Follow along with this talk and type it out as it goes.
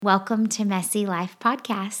Welcome to Messy Life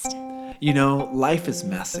Podcast. You know, life is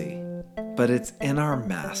messy, but it's in our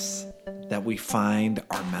mess that we find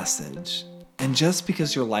our message. And just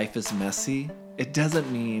because your life is messy, it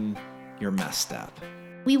doesn't mean you're messed up.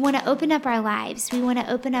 We want to open up our lives. We want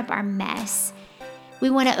to open up our mess. We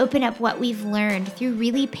want to open up what we've learned through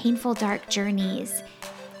really painful, dark journeys.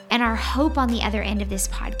 And our hope on the other end of this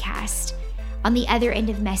podcast, on the other end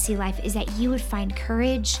of Messy Life, is that you would find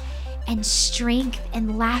courage and strength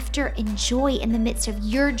and laughter and joy in the midst of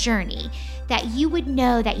your journey, that you would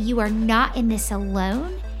know that you are not in this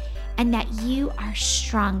alone and that you are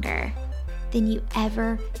stronger than you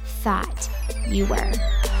ever thought you were.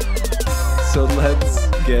 So let's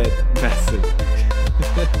get messy.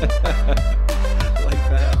 Like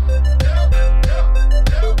that.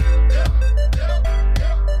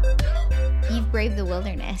 You've braved the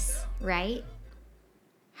wilderness, right?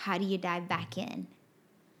 How do you dive back in?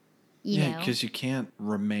 You know? Because you can't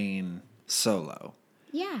remain solo.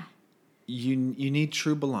 Yeah. You need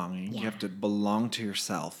true belonging. Yeah. You have to belong to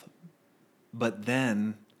yourself. But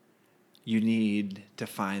then you need to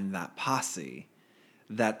find that posse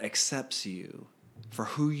that accepts you for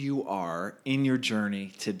who you are in your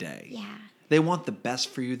journey today. Yeah. They want the best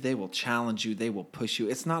for you. They will challenge you. They will push you.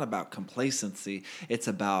 It's not about complacency. It's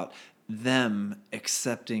about them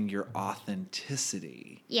accepting your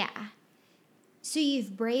authenticity. Yeah. So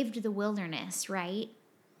you've braved the wilderness, right?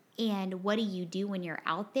 And what do you do when you're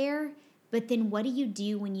out there? But then what do you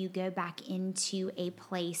do when you go back into a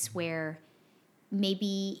place where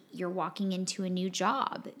maybe you're walking into a new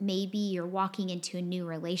job, maybe you're walking into a new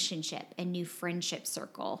relationship, a new friendship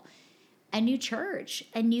circle, a new church,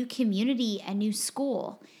 a new community, a new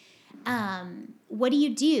school? What do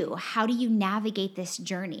you do? How do you navigate this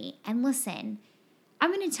journey? And listen,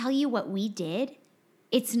 I'm going to tell you what we did.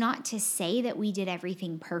 It's not to say that we did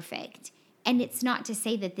everything perfect, and it's not to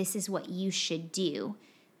say that this is what you should do,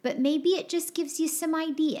 but maybe it just gives you some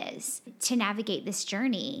ideas to navigate this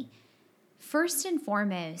journey. First and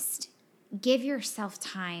foremost, give yourself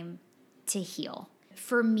time to heal.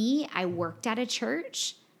 For me, I worked at a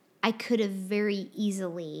church. I could have very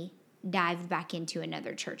easily dived back into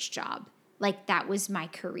another church job. Like, that was my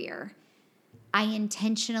career. I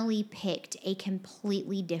intentionally picked a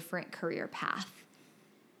completely different career path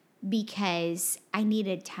because I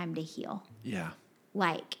needed time to heal. Yeah.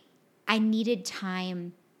 Like, I needed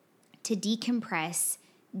time to decompress,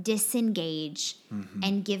 disengage,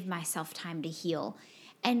 and give myself time to heal.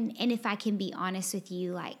 And if I can be honest with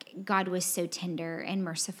you, like, God was so tender and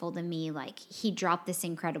merciful to me. Like, he dropped this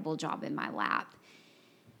incredible job in my lap.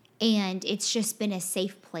 And it's just been a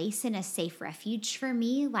safe place and a safe refuge for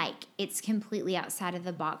me. Like, it's completely outside of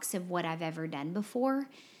the box of what I've ever done before.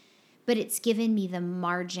 But it's given me the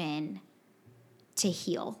margin to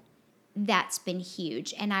heal. That's been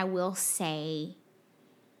huge. And I will say,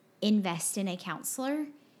 invest in a counselor.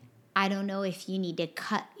 I don't know if you need to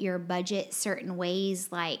cut your budget certain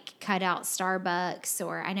ways, like cut out Starbucks,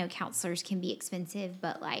 or I know counselors can be expensive,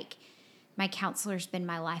 but like, my counselor's been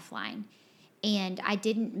my lifeline. And I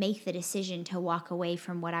didn't make the decision to walk away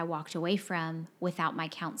from what I walked away from without my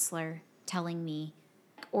counselor telling me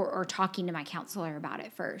or talking to my counselor about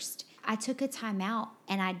it first. I took a time out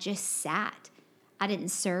and I just sat. I didn't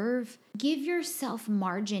serve. Give yourself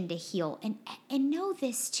margin to heal. And know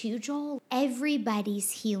this too, Joel.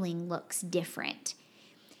 Everybody's healing looks different.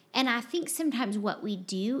 And I think sometimes what we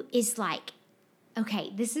do is like,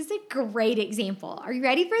 okay, this is a great example. Are you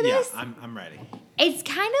ready for this? Yeah, I'm ready. It's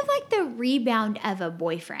kind of like the rebound of a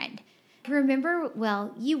boyfriend. Remember,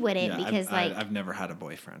 well, you wouldn't because I've never had a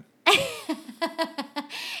boyfriend.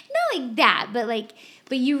 Not like that,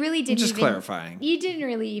 but you really didn't. Just clarifying. You didn't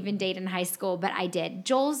really even date in high school, but I did.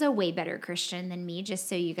 Joel's a way better Christian than me, just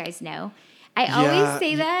so you guys know. I always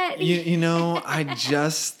say that. You know, I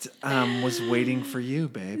just was waiting for you,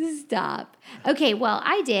 babe. Stop. Okay, well,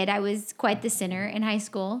 I did. I was quite the sinner in high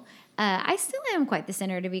school. I still am quite the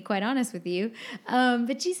sinner, to be quite honest with you.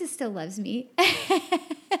 But Jesus still loves me.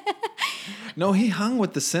 No, he hung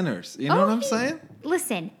with the sinners. You know what I'm saying?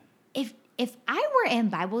 Listen, if I were in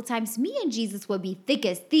Bible times, me and Jesus would be thick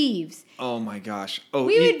as thieves. Oh my gosh. Oh,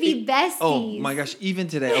 we would be besties. Oh my gosh. Even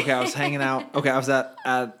today. Okay, I was hanging out. Okay, I was at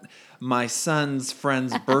my son's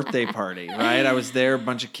friend's birthday party, right? I was there, a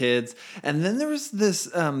bunch of kids. And then there was this,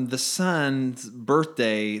 the son's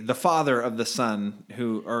birthday, the father of the son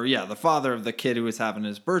the father of the kid who was having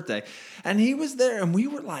his birthday. And he was there, and we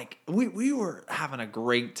were like, we were having a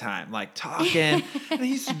great time, like talking, and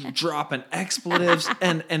he's dropping expletives.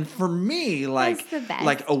 And for me, like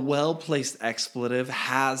a well-placed expletive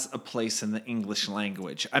has a place in the English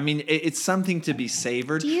language. I mean, it's something to be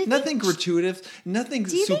savored. Nothing gratuitous, nothing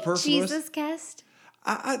superfluous. Do you think Jesus cussed?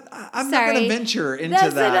 I'm not going to venture into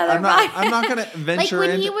that. I'm not going to venture like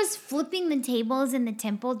when he was flipping the tables in the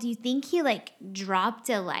temple, do you think he like dropped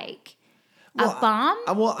a bomb?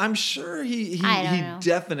 I'm sure he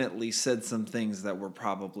definitely said some things that were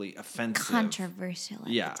probably offensive, controversial at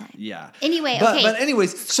the time. Yeah. Anyway, but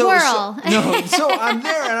anyways, squirrel. So I'm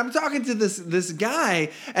there and I'm talking to this guy,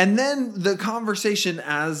 and then the conversation,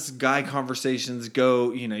 as guy conversations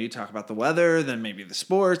go, you talk about the weather, then maybe the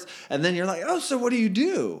sports, and then you're like, oh, so what do you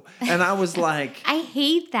do? And I was like, I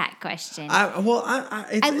hate that question. I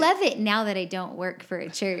love it now that I don't work for a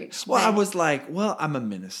church. Well, I was like, well, I'm a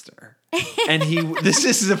minister. And this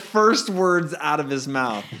is the first words out of his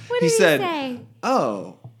mouth. What did he say?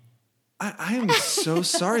 Oh, I am so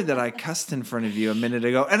sorry that I cussed in front of you a minute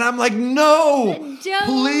ago. And I'm like, no,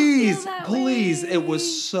 please. It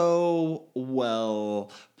was so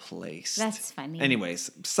well placed. That's funny.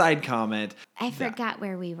 Anyways, side comment. I forgot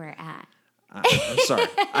where we were at. I'm sorry.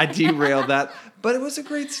 I derailed that, but it was a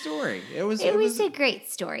great story. It was a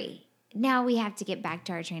great story. Now we have to get back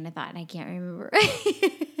to our train of thought, and I can't remember.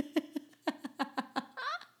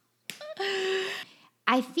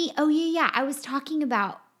 I was talking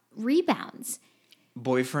about rebounds.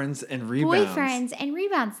 Boyfriends and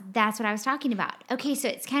rebounds. That's what I was talking about. Okay, so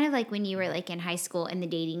it's kind of like when you were like in high school in the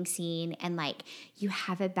dating scene and like you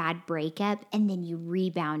have a bad breakup and then you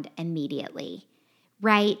rebound immediately,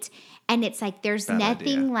 right? And it's like there's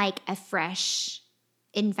nothing like a fresh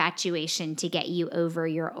infatuation to get you over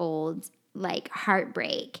your old like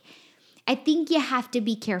heartbreak. I think you have to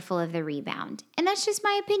be careful of the rebound. And that's just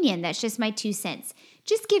my opinion. That's just my 2 cents.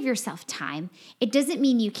 Just give yourself time. It doesn't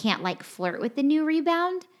mean you can't like flirt with the new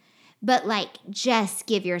rebound, but like just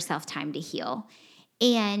give yourself time to heal.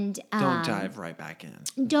 And don't dive right back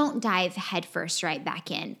in. Don't dive headfirst right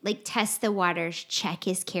back in. Like test the waters, check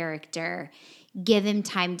his character, give him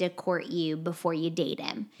time to court you before you date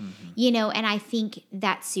him. Mm-hmm. And I think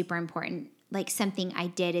that's super important. Like something I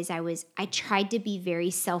did is I tried to be very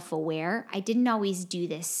self-aware. I didn't always do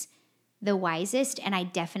this the wisest, and I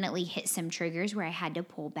definitely hit some triggers where I had to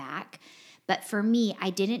pull back. But for me,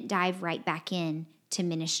 I didn't dive right back in to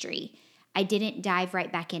ministry. I didn't dive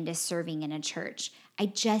right back into serving in a church. I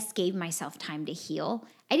just gave myself time to heal.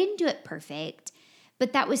 I didn't do it perfect,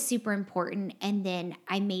 but that was super important. And then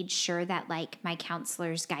I made sure that like my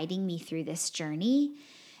counselors guiding me through this journey,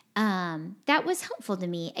 that was helpful to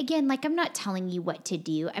me. Again, like I'm not telling you what to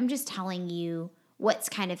do. I'm just telling you what's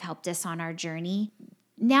kind of helped us on our journey.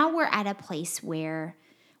 Now we're at a place where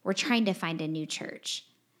we're trying to find a new church.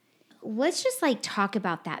 Let's just like talk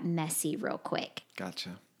about that messy real quick.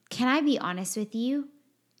 Gotcha. Can I be honest with you?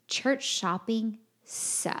 Church shopping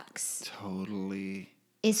sucks. Totally.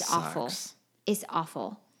 It's awful. It's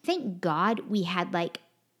awful. Thank God we had like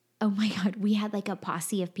a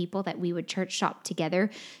posse of people that we would church shop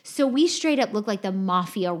together. So we straight up looked like the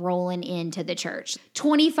mafia rolling into the church.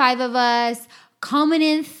 25 of us coming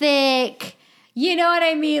in thick. You know what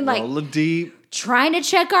I mean? Like rolling deep. Trying to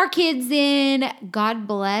check our kids in. God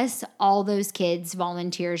bless all those kids,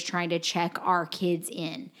 volunteers trying to check our kids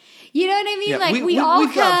in. You know what I mean? Yeah, like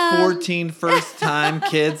we've got 14 first-time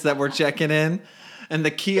kids that we're checking in. And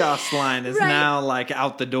the kiosk line is now like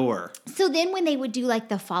out the door. So then when they would do like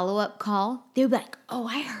the follow-up call, they would be like, oh,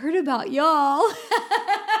 I heard about y'all.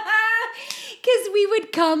 Because we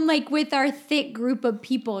would come like with our thick group of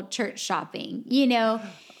people church shopping,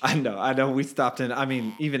 I know. We stopped in,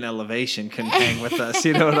 even Elevation couldn't hang with us.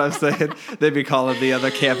 You know what I'm saying? They'd be calling the other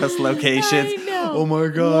campus locations. I know. Oh my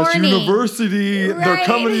gosh, Warning. University, they're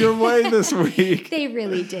coming your way this week. They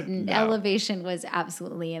really didn't. No. Elevation was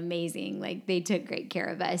absolutely amazing. Like they took great care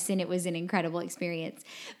of us and it was an incredible experience.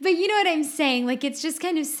 But you know what I'm saying? Like it's just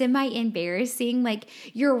kind of semi-embarrassing. Like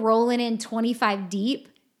you're rolling in 25 deep.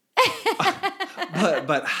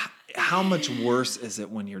 But how much worse is it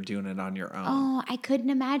when you're doing it on your own? Oh, I couldn't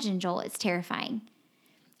imagine, Joel. It's terrifying.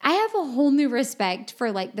 I have a whole new respect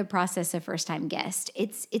for like the process of first-time guest.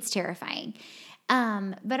 It's terrifying.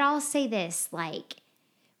 But I'll say this, like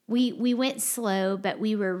we went slow, but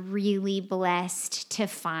we were really blessed to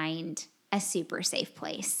find a super safe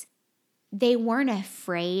place. They weren't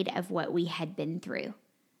afraid of what we had been through.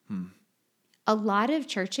 a lot of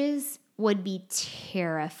churches would be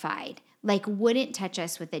terrified, like wouldn't touch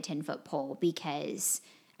us with a 10-foot pole because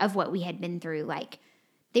of what we had been through. Like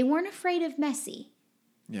they weren't afraid of messy.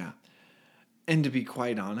 Yeah. And to be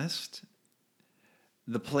quite honest,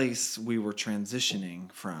 the place we were transitioning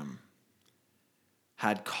from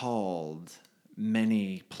had called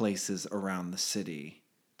many places around the city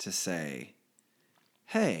to say,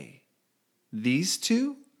 hey, these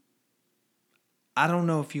two, I don't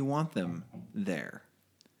know if you want them there.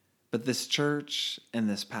 But this church and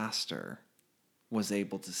this pastor was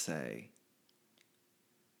able to say,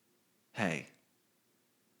 hey,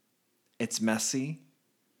 it's messy.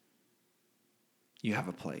 You have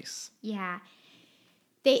a place. Yeah.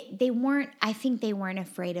 They weren't, I think they weren't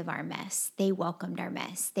afraid of our mess. They welcomed our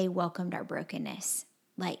mess. They welcomed our brokenness.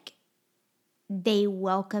 Like they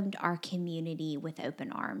welcomed our community with open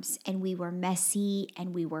arms. And we were messy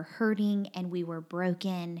and we were hurting and we were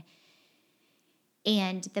broken.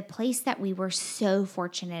 And the place that we were so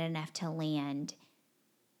fortunate enough to land,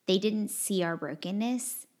 they didn't see our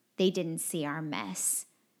brokenness. They didn't see our mess.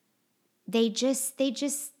 They just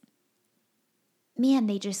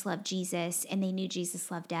loved Jesus, and they knew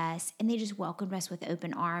Jesus loved us, and they just welcomed us with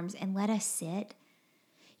open arms and let us sit.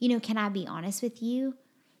 You know, can I be honest with you,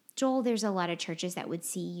 Joel? There's a lot of churches that would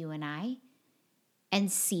see you and I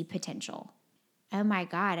and see potential. Oh my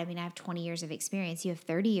God. I mean, I have 20 years of experience. You have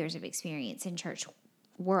 30 years of experience in church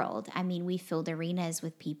world. I mean, we filled arenas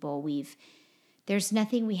with people. There's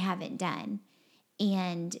nothing we haven't done.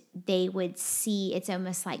 And they would see, it's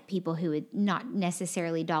almost like people who would not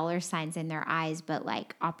necessarily dollar signs in their eyes, but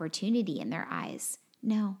like opportunity in their eyes.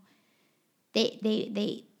 No, they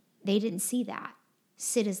didn't see that.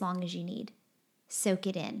 Sit as long as you need. Soak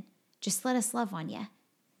it in. Just let us love on you.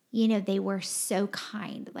 You know, they were so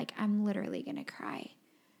kind. Like, I'm literally going to cry.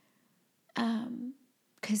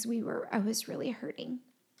 Because I was really hurting.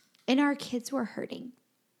 And our kids were hurting.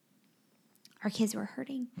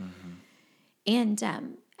 Mm-hmm. And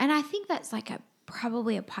I think that's like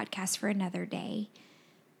probably a podcast for another day.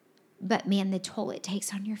 But man, the toll it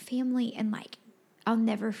takes on your family. And like, I'll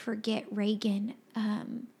never forget Reagan.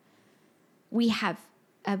 We have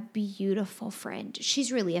a beautiful friend.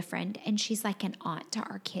 She's really a friend, and she's like an aunt to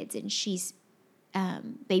our kids, and she's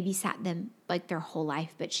babysat them like their whole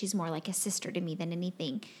life, but she's more like a sister to me than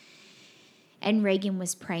anything. And Reagan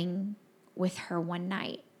was praying with her one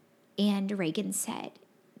night, and Reagan said,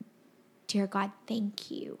 "Dear God,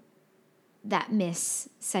 thank you that Miss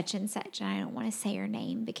such and such," and I don't want to say her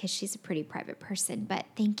name because she's a pretty private person, but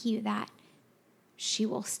thank you that she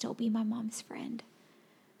will still be my mom's friend.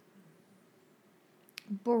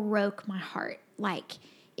 Broke my heart. Like,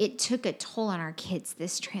 it took a toll on our kids,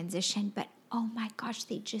 this transition, but oh my gosh,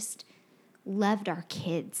 they just loved our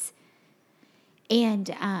kids.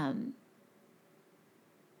 And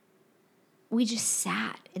we just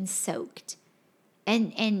sat and soaked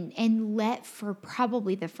and let, for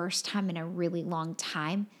probably the first time in a really long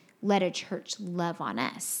time, let a church love on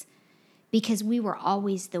us, because we were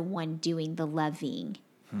always the one doing the loving.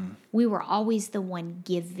 We were always the one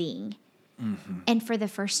giving. Mm-hmm. And for the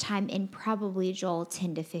first time in probably, Joel,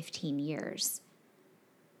 10 to 15 years,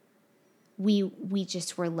 we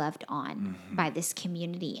just were loved on by this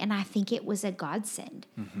community. And I think it was a godsend.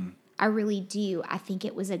 Mm-hmm. I really do. I think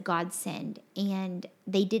it was a godsend. And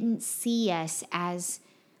they didn't see us as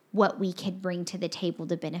what we could bring to the table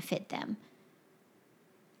to benefit them.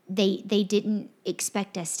 They didn't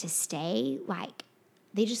expect us to stay. Like,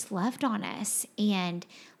 they just loved on us and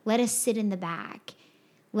let us sit in the back.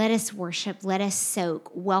 Let us worship, let us soak,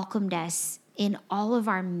 welcomed us in all of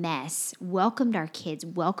our mess, welcomed our kids,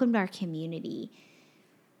 welcomed our community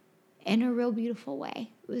in a real beautiful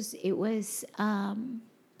way. It was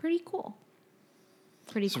pretty cool.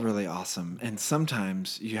 It's really awesome. And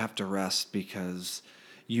sometimes you have to rest because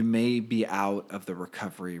you may be out of the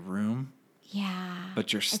recovery room. Yeah.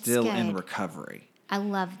 But you're still in recovery. I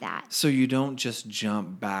love that. So you don't just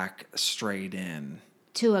jump back straight in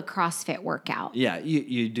to a CrossFit workout. Yeah,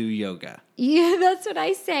 you do yoga. Yeah, that's what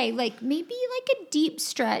I say. Like, maybe like a deep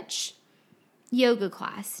stretch yoga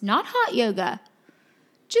class. Not hot yoga.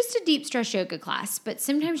 Just a deep stretch yoga class. But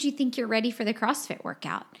sometimes you think you're ready for the CrossFit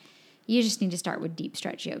workout. You just need to start with deep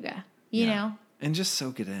stretch yoga. You know? And just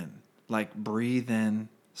soak it in. Like, breathe in,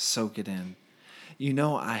 soak it in. You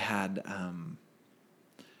know, I had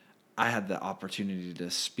the opportunity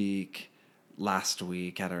to speak last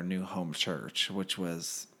week at our new home church, which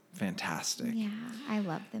was fantastic. Yeah, I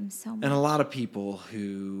love them so much. And a lot of people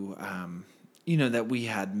who, that we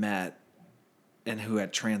had met and who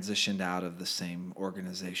had transitioned out of the same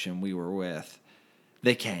organization we were with,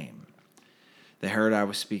 they came. They heard I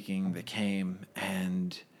was speaking, they came,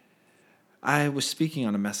 and I was speaking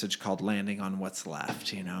on a message called landing on what's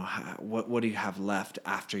left. What do you have left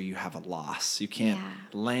after you have a loss? You can't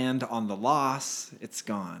land on the loss. It's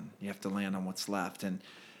gone. You have to land on what's left. And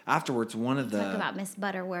afterwards, one of the... Talk about Miss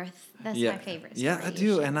Butterworth. That's my favorite story. Yeah, I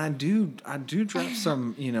do. And I do drop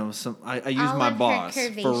some, I use all my of boss her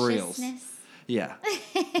for reals. curvaceousness. Yeah.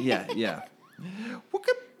 Yeah.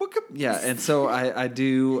 Yeah, and so I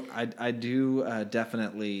do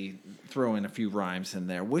definitely throw in a few rhymes in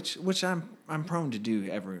there, which I'm prone to do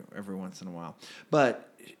every once in a while.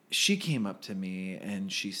 But she came up to me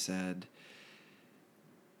and she said,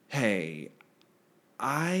 "Hey,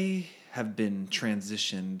 I have been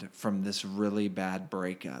transitioned from this really bad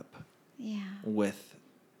breakup with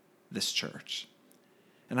this church,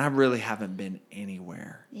 and I really haven't been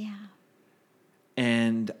anywhere. Yeah.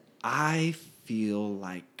 And I feel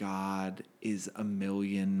like God is a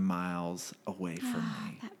million miles away from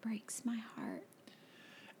me. That breaks my heart.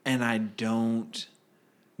 And I don't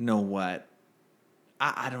know what.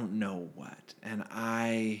 I don't know what. And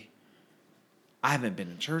I haven't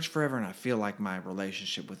been in church forever, and I feel like my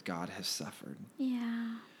relationship with God has suffered."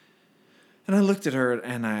 Yeah. And I looked at her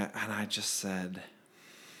and I just said,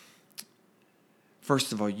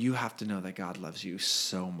 "First of all, you have to know that God loves you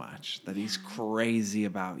so much, that He's crazy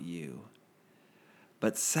about you.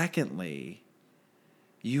 But secondly,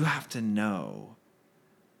 you have to know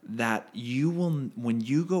that when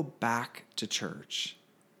you go back to church,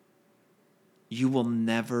 you will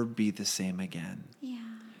never be the same again. Yeah.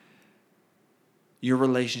 Your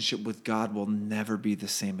relationship with God will never be the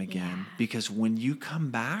same again, Yeah. because when you come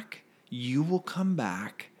back, you will come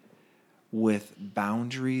back with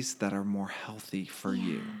boundaries that are more healthy for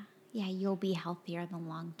you. Yeah, you'll be healthier in the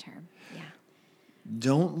long term. Yeah.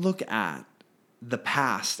 Don't look at the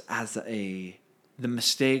past as the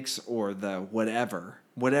mistakes or the whatever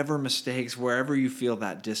mistakes, wherever you feel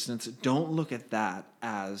that distance. Don't look at that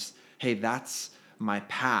as, hey, that's my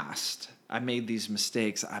past. I made these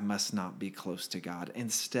mistakes. I must not be close to God.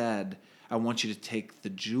 Instead, I want you to take the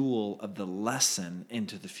jewel of the lesson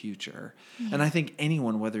into the future. Yeah. And I think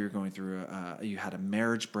anyone, whether you're going through you had a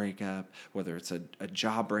marriage breakup, whether it's a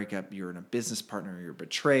job breakup, you're in a business partner, you're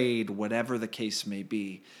betrayed, whatever the case may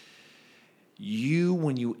be,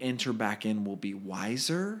 when you enter back in, will be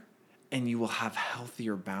wiser, and you will have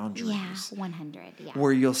healthier boundaries. Yeah, 100, yeah.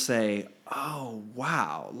 Where you'll say, oh,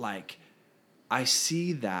 wow, like, I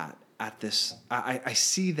see that I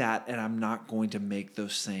see that, and I'm not going to make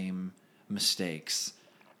those same mistakes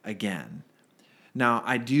again. Now,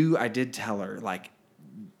 I did tell her, like,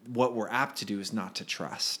 what we're apt to do is not to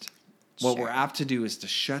trust. What we're apt to do is to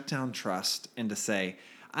shut down trust and to say,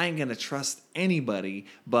 I ain't going to trust anybody,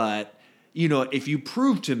 but, if you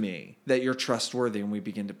prove to me that you're trustworthy, and we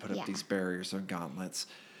begin to put up these barriers or gauntlets.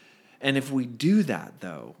 And if we do that,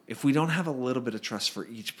 though, if we don't have a little bit of trust for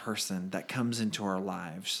each person that comes into our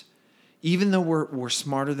lives, even though we're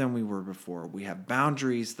smarter than we were before, we have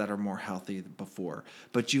boundaries that are more healthy than before,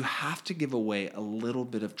 but you have to give away a little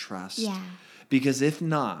bit of trust. Yeah. Because if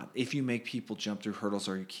not, if you make people jump through hurdles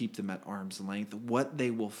or you keep them at arm's length, what they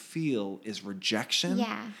will feel is rejection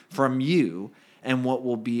from you. And what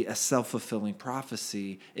will be a self-fulfilling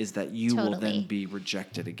prophecy is that you will then be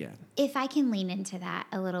rejected again. If I can lean into that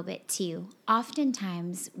a little bit too,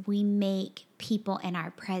 oftentimes we make people in our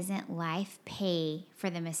present life pay for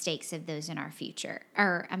the mistakes of those in our future,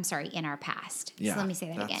 in our past. Yeah, so let me say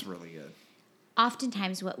that again. That's really good.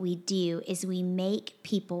 Oftentimes what we do is we make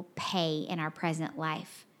people pay in our present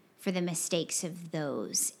life for the mistakes of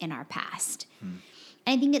those in our past.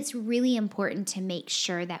 And I think it's really important to make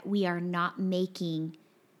sure that we are not making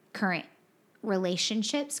current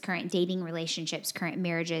relationships, current dating relationships, current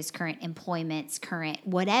marriages, current employments, current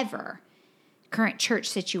whatever, current church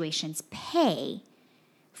situations pay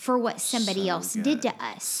for what somebody else did to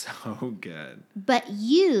us. So good. But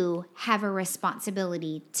you have a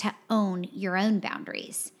responsibility to own your own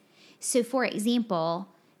boundaries. So, for example,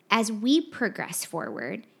 as we progress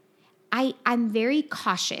forward, I'm very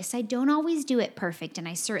cautious. I don't always do it perfect, and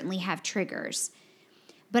I certainly have triggers.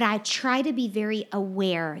 But I try to be very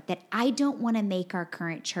aware that I don't want to make our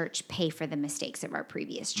current church pay for the mistakes of our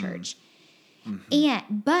previous church.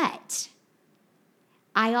 But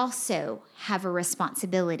I also have a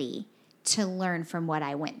responsibility to learn from what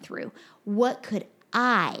I went through. What could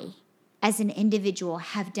I, as an individual,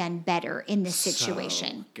 have done better in this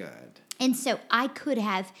situation? So good. And so I could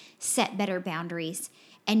have set better boundaries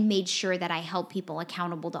and made sure that I held people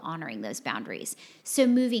accountable to honoring those boundaries. So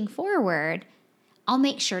moving forward, I'll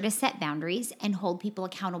make sure to set boundaries and hold people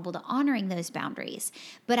accountable to honoring those boundaries.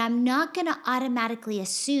 But I'm not going to automatically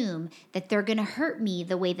assume that they're going to hurt me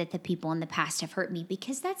the way that the people in the past have hurt me,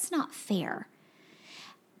 because that's not fair.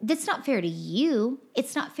 That's not fair to you.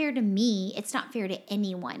 It's not fair to me. It's not fair to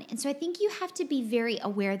anyone. And so I think you have to be very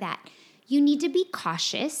aware that you need to be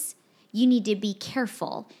cautious. You need to be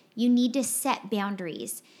careful. You need to set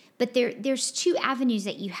boundaries. But there's two avenues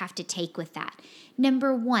that you have to take with that.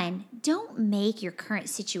 Number one, don't make your current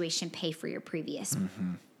situation pay for your previous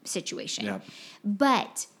situation. Yep.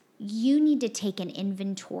 But you need to take an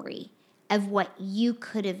inventory of what you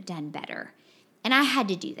could have done better. And I had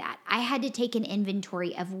to do that. I had to take an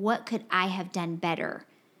inventory of what could I have done better.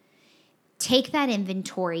 Take that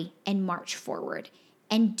inventory and march forward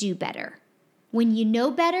and do better. When you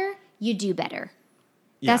know better, you do better.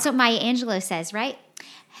 Yeah. That's what Maya Angelou says, right?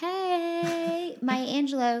 Hey, Maya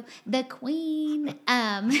Angelou, the queen.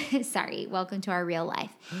 Sorry, welcome to our real life.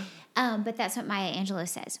 But that's what Maya Angelou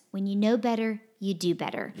says. When you know better, you do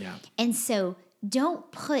better. Yeah. And so don't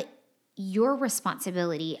put your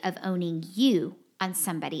responsibility of owning you on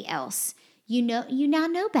somebody else. You now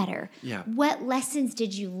know better. Yeah. What lessons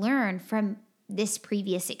did you learn from this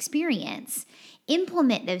previous experience?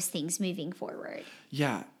 Implement those things moving forward.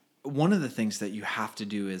 Yeah. One of the things that you have to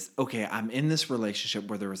do is, okay, I'm in this relationship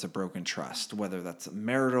where there was a broken trust, whether that's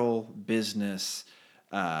marital, business,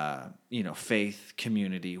 faith,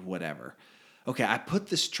 community, whatever. Okay, I put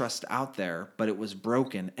this trust out there, but it was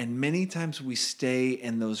broken. And many times we stay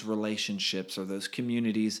in those relationships or those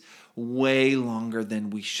communities way longer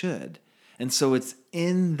than we should. And so it's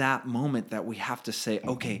in that moment that we have to say,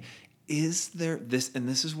 okay, is there this, and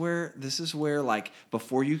this is where like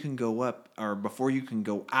before you can go up or before you can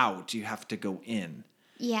go out, you have to go in.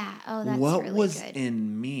 Yeah. Oh, that's what really was good.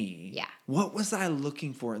 in me? Yeah. What was I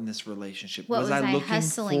looking for in this relationship? What was I looking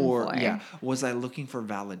hustling for? Yeah. Was I looking for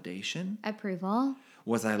validation? Approval.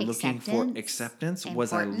 Was I looking for acceptance?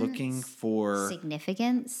 Was I looking for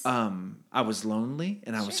significance? I was lonely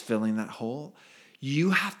and I was filling that hole.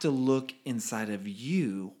 You have to look inside of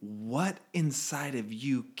you. What inside of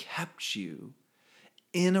you kept you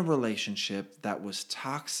in a relationship that was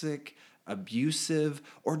toxic, abusive,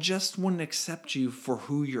 or just wouldn't accept you for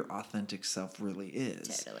who your authentic self really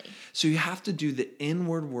is? Totally. So you have to do the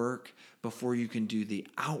inward work before you can do the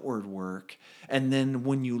outward work. And then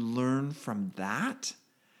when you learn from that,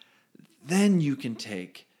 then you can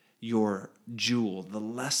take your jewel, the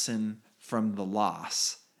lesson from the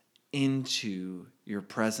loss, into your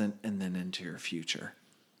present and then into your future.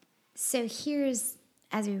 So here's,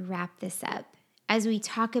 as we wrap this up, as we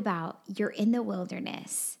talk about you're in the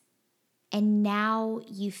wilderness and now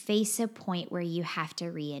you face a point where you have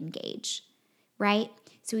to re-engage, right?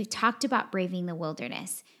 So we've talked about braving the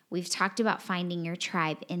wilderness. We've talked about finding your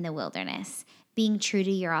tribe in the wilderness, being true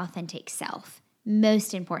to your authentic self.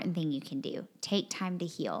 Most important thing you can do. Take time to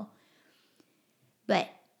heal. But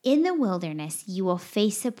in the wilderness, you will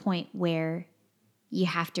face a point where you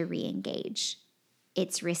have to re-engage.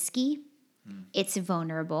 It's risky. It's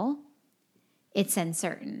vulnerable. It's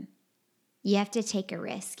uncertain. You have to take a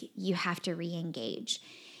risk. You have to re-engage.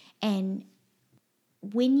 And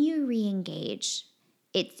when you re-engage,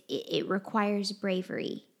 it requires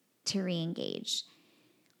bravery to re-engage.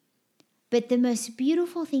 But the most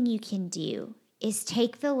beautiful thing you can do is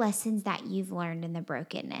take the lessons that you've learned in the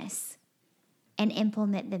brokenness and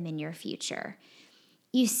implement them in your future.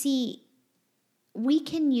 You see, we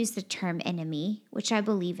can use the term enemy, which I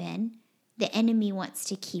believe in. The enemy wants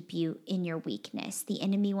to keep you in your weakness. The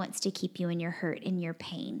enemy wants to keep you in your hurt and your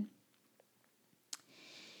pain.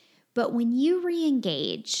 But when you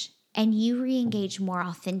re-engage, and you re-engage more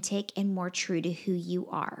authentic and more true to who you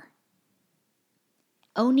are,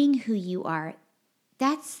 owning who you are,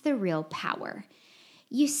 that's the real power.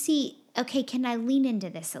 You see, okay, can I lean into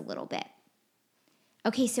this a little bit?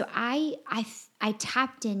 Okay, so I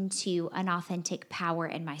tapped into an authentic power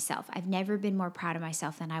in myself. I've never been more proud of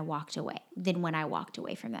myself than when I walked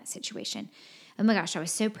away from that situation. Oh my gosh, I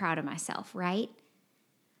was so proud of myself, right?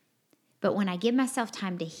 But when I give myself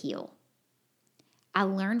time to heal, I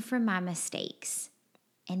learn from my mistakes,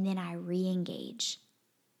 and then I re-engage.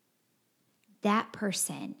 That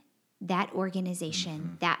person, that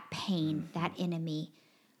organization, that pain, that enemy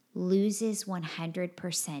loses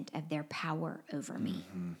 100% of their power over me.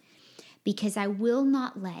 Because I will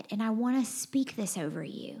not let, and I want to speak this over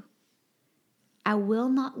you, I will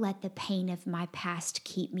not let the pain of my past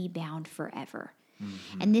keep me bound forever.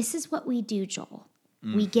 And this is what we do, Joel.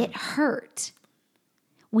 We get hurt.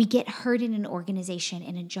 We get hurt in an organization,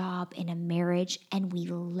 in a job, in a marriage, and we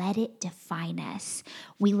let it define us.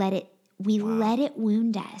 We let it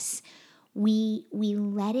wound us. We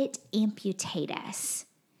let it amputate us.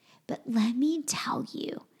 But let me tell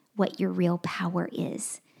you what your real power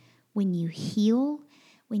is. When you heal,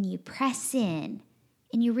 when you press in,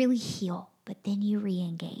 and you really heal, but then you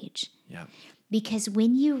re-engage. Yep. Because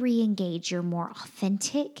when you re-engage, you're more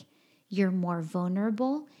authentic, you're more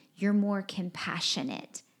vulnerable, you're more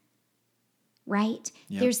compassionate, right?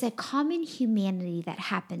 Yep. There's a common humanity that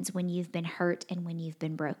happens when you've been hurt and when you've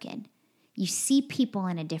been broken. You see people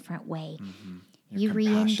in a different way. Your You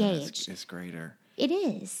compassion re-engage. is greater. It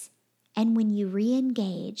is. And when you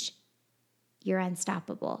re-engage, you're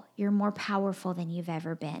unstoppable. You're more powerful than you've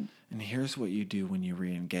ever been. And here's what you do when you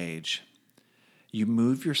re-engage. You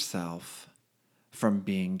move yourself from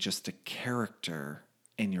being just a character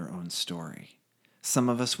in your own story. Some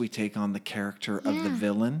of us, we take on the character of the Yeah.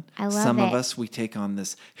 villain. I love Some of it. us, we take on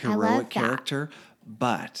this love heroic that. character.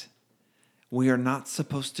 But we are not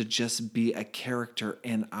supposed to just be a character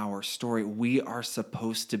in our story. We are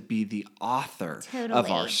supposed to be the author of our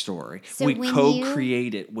Totally. story. So we when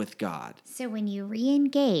co-create it with God. So when you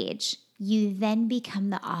re-engage, you then become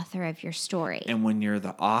the author of your story. And when you're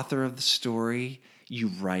the author of the story, you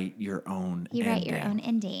write your own You ending. write your own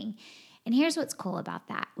ending. And here's what's cool about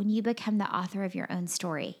that. When you become the author of your own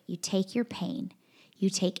story, you take your pain, you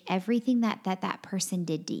take everything that person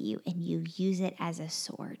did to you, and you use it as a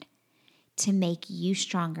sword to make you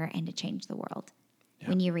stronger and to change the world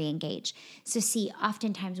when you re-engage. So see,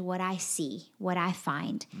 oftentimes what I see, what I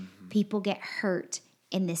find, people get hurt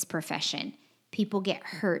in this profession. People get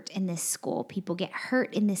hurt in this school. People get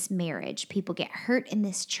hurt in this marriage. People get hurt in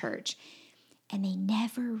this church, and they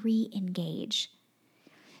never re-engage.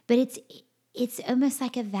 But it's almost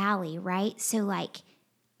like a valley, right? So like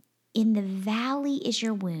in the valley is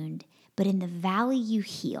your wound, but in the valley you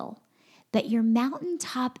heal. But your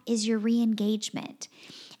mountaintop is your re-engagement.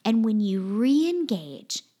 And when you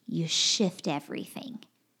re-engage, you shift everything.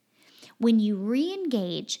 When you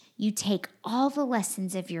re-engage, you take all the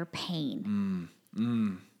lessons of your pain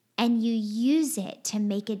and you use it to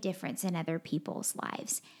make a difference in other people's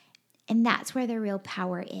lives. And that's where the real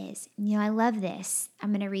power is. You know, I love this.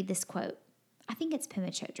 I'm going to read this quote. I think it's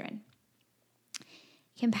Pema Chodron.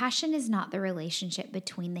 Compassion is not the relationship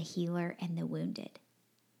between the healer and the wounded.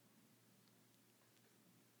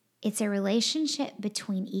 It's a relationship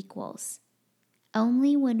between equals.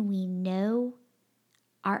 Only when we know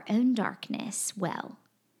our own darkness well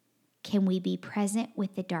can we be present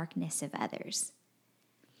with the darkness of others.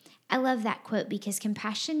 I love that quote because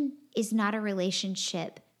compassion is not a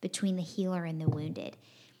relationship between the healer and the wounded.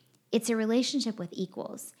 It's a relationship with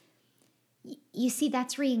equals. You see,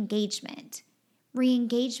 that's re-engagement.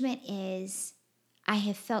 Re-engagement is, I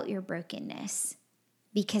have felt your brokenness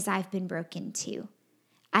because I've been broken too.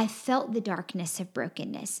 I felt the darkness of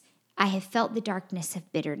brokenness. I have felt the darkness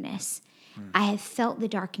of bitterness. I have felt the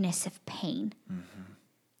darkness of pain.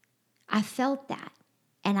 I felt that,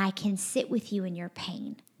 and I can sit with you in your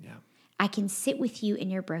pain. Yeah. I can sit with you in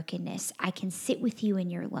your brokenness. I can sit with you in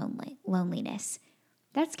your loneliness.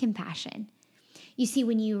 That's compassion. You see,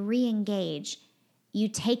 when you re-engage, you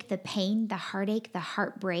take the pain, the heartache, the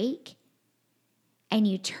heartbreak, and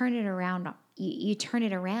you turn it around. You turn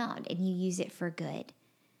it around and you use it for good.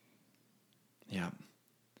 Yeah.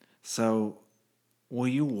 So, will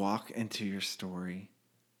you walk into your story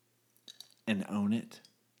and own it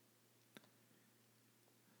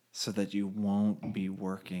so that you won't be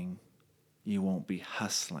working, you won't be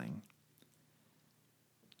hustling,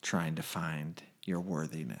 trying to find your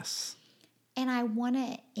worthiness? And I want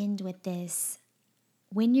to end with this.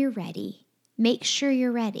 When you're ready, make sure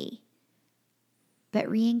you're ready, but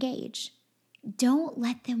re-engage. Don't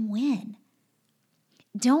let them win.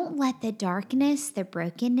 Don't let the darkness, the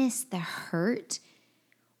brokenness, the hurt,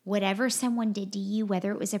 whatever someone did to you,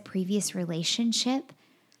 whether it was a previous relationship,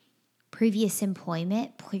 previous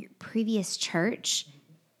employment, previous church,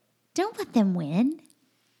 don't let them win.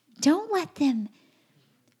 Don't let them.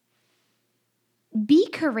 Be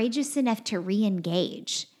courageous enough to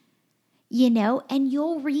re-engage, and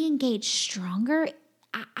you'll re-engage stronger.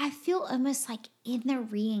 I feel almost like in the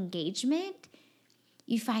re-engagement,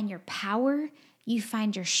 you find your power, you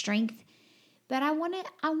find your strength. But I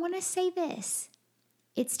want to say this.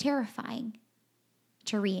 It's terrifying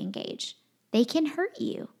to re-engage. They can hurt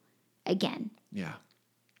you again. Yeah.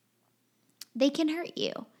 They can hurt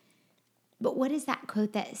you. But what is that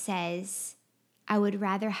quote that says, I would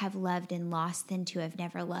rather have loved and lost than to have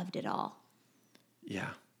never loved at all? Yeah.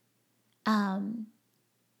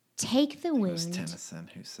 Take the It was wound. Tennyson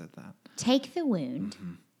who said that. Take the wound.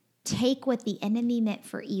 Take what the enemy meant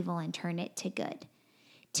for evil and turn it to good.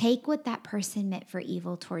 Take what that person meant for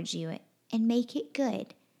evil towards you and make it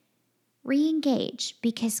good. re-engage,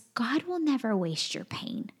 because God will never waste your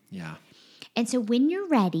pain. Yeah. And so when you're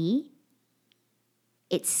ready,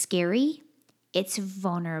 it's scary, it's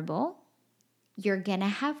vulnerable, you're going to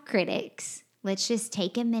have critics. Let's just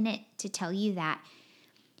take a minute to tell you that.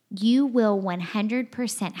 You will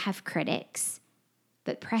 100% have critics,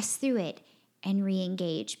 but press through it and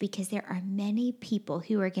re-engage, because there are many people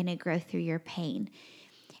who are going to grow through your pain.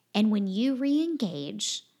 And when you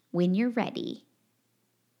re-engage, when you're ready,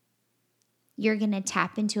 you're going to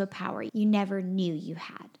tap into a power you never knew you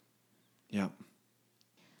had. Yep.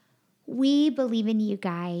 We believe in you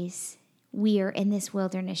guys. We are in this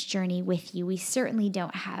wilderness journey with you. We certainly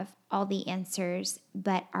don't have all the answers,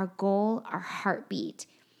 but our goal, our heartbeat,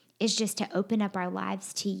 is just to open up our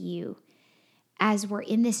lives to you as we're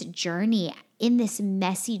in this journey, in this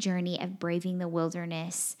messy journey of braving the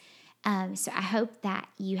wilderness. So I hope that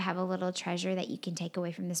you have a little treasure that you can take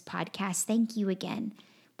away from this podcast. Thank you again.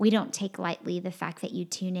 We don't take lightly the fact that you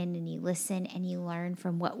tune in and you listen and you learn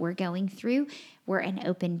from what we're going through. We're an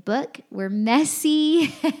open book. We're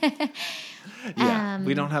messy.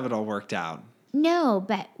 We don't have it all worked out. No,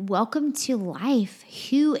 but welcome to life.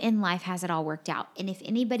 Who in life has it all worked out? And if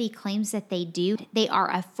anybody claims that they do, they are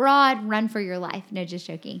a fraud. Run for your life. No, just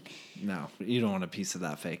joking. No, you don't want a piece of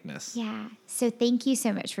that fakeness. Yeah. So thank you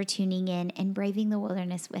so much for tuning in and braving the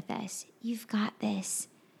wilderness with us. You've got this.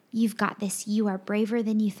 You've got this. You are braver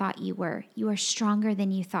than you thought you were. You are stronger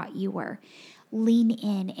than you thought you were. Lean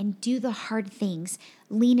in and do the hard things.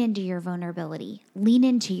 Lean into your vulnerability. Lean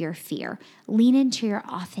into your fear. Lean into your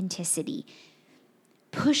authenticity.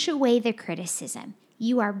 Push away the criticism.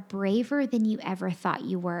 You are braver than you ever thought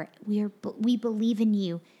you were. We believe in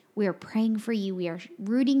you. We are praying for you. We are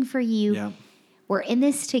rooting for you. Yeah. We're in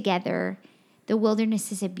this together. The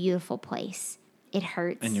wilderness is a beautiful place. It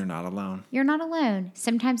hurts. And you're not alone. You're not alone.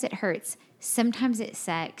 Sometimes it hurts. Sometimes it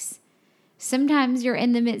sucks. Sometimes you're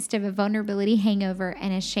in the midst of a vulnerability hangover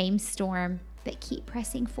and a shame storm, but keep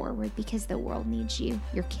pressing forward, because the world needs you.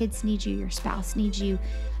 Your kids need you. Your spouse needs you.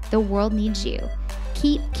 The world needs you.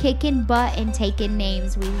 Keep kicking butt and taking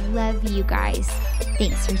names. We love you guys.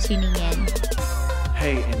 Thanks for tuning in.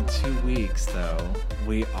 Hey, in 2 weeks, though,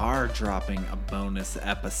 we are dropping a bonus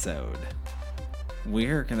episode.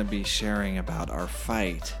 We're going to be sharing about our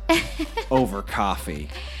fight over coffee.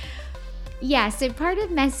 Yeah, so part of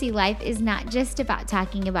Messy Life is not just about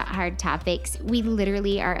talking about hard topics. We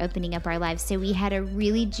literally are opening up our lives. So we had a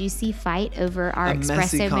really juicy fight over our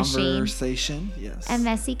espresso machine. Conversation, yes. A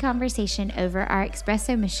messy conversation over our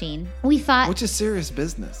espresso machine. We thought, which is serious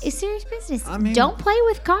business. It's serious business. I mean, don't play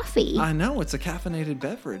with coffee. I know, it's a caffeinated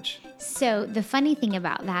beverage. So the funny thing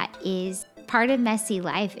about that is part of Messy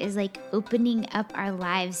Life is like opening up our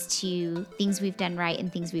lives to things we've done right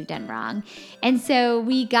and things we've done wrong. And so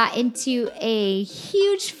we got into a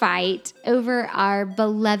huge fight over our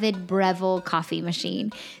beloved Breville coffee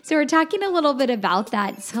machine. So we're talking a little bit about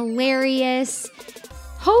that. It's hilarious.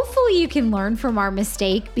 Hopefully you can learn from our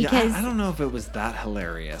mistake, because I don't know if it was that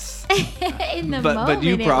hilarious. in the but moment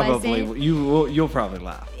you it probably wasn't. you'll probably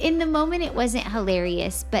laugh. In the moment it wasn't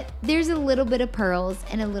hilarious, but there's a little bit of pearls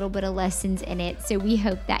and a little bit of lessons in it. So we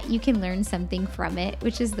hope that you can learn something from it,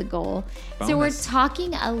 which is the goal. Bonus. So we're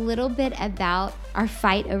talking a little bit about our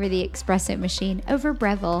fight over the espresso machine, over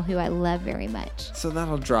Breville, who I love very much. So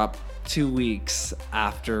that'll drop 2 weeks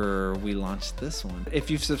after we launch this one. If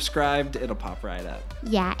you've subscribed, it'll pop right up.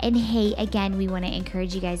 Yeah, and hey, again, we want to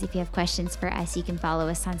encourage you guys, if you have questions for us, you can follow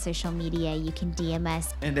us on social media, you can DM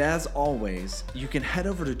us. And as always, you can head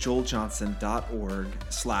over to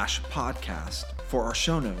joeljohnson.org/podcast for our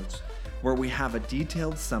show notes, where we have a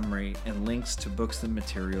detailed summary and links to books and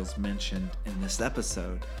materials mentioned in this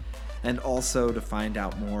episode, and also to find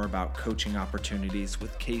out more about coaching opportunities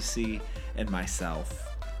with Casey and myself.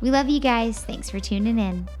 We love you guys. Thanks for tuning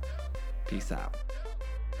in. Peace out.